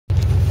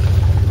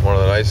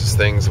nicest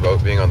things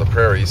about being on the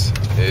prairies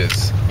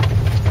is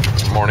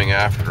the morning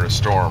after a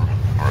storm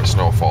or a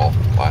snowfall.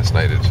 Last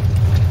night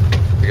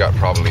we got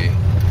probably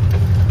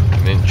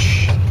an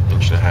inch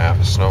and a half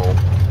of snow,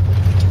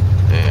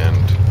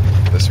 and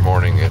this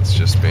morning it's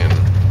just been,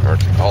 or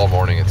all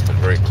morning it's been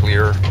very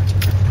clear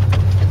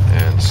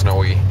and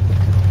snowy,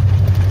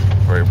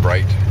 very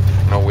bright,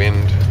 no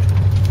wind,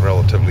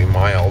 relatively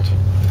mild,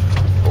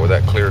 but with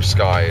that clear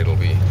sky it'll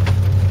be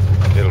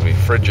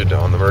frigid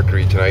on the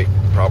mercury tonight,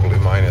 probably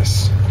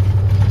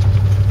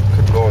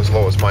could go as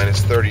low as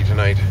minus 30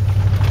 tonight,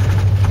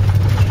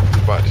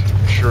 but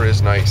sure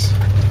is nice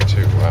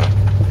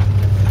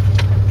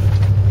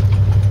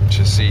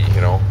to see,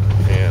 you know,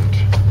 and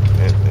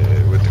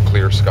with the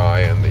clear sky,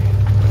 and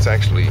it's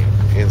actually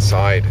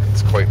inside,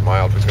 it's quite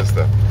mild because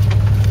the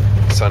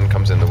sun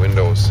comes in the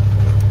windows,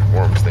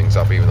 warms things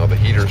up, even though the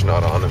heater's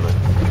not on in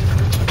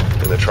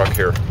the truck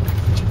here.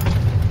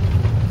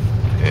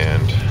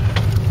 And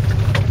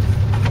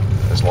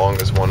as long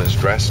as one is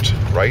dressed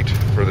right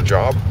for the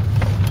job,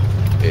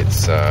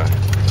 it's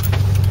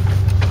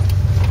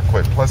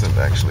quite pleasant,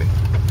 actually.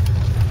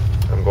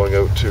 I'm going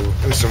out to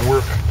do some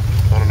work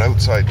on an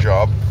outside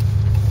job,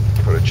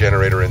 put a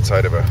generator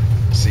inside of a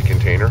sea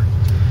container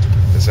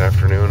this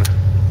afternoon,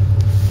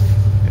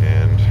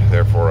 and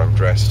therefore I'm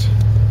dressed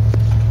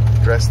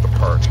the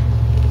part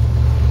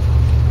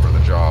for the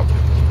job.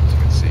 As you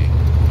can see,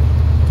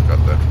 I've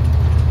got the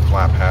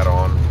flap hat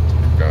on,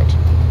 I've got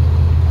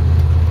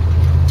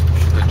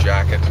a good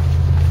jacket,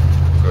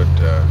 good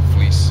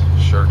fleece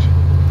shirt,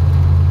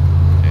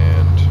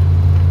 and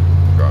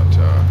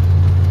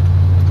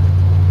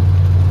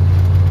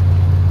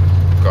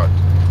got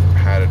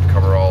padded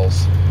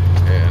coveralls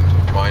and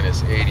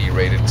minus 80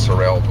 rated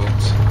Sorel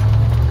boots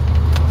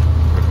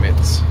with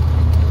mitts.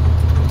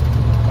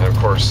 And of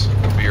course,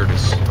 the beard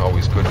is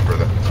always good for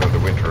the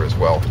winter as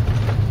well.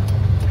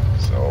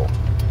 So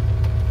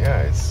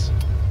yeah, it's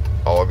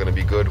all going to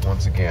be good.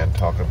 Once again,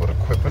 talking about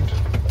equipment,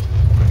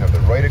 we have the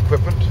right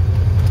equipment,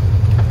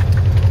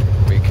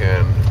 we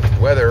can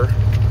weather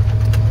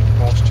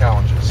most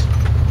challenges.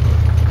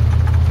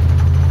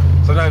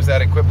 Sometimes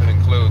that equipment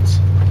includes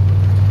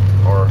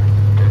or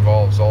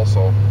involves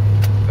also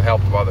the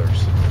help of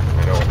others.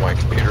 I know my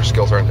computer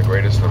skills aren't the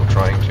greatest, and I'm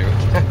trying to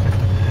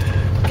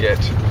get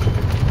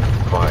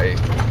my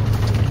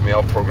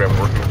mail program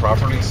working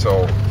properly,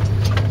 so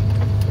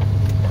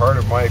part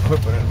of my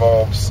equipment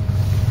involves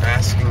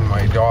asking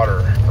my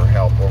daughter for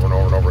help over and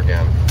over and over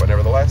again. But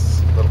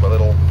nevertheless, little by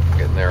little,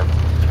 getting there.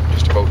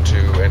 Just about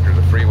to enter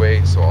the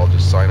freeway, so I'll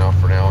just sign off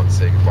for now and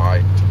say goodbye.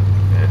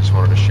 And I just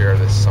wanted to share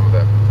some of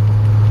the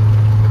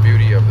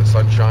beauty of the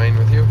sunshine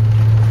with you.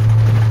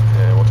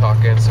 And we'll talk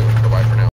again soon. Bye-bye for now.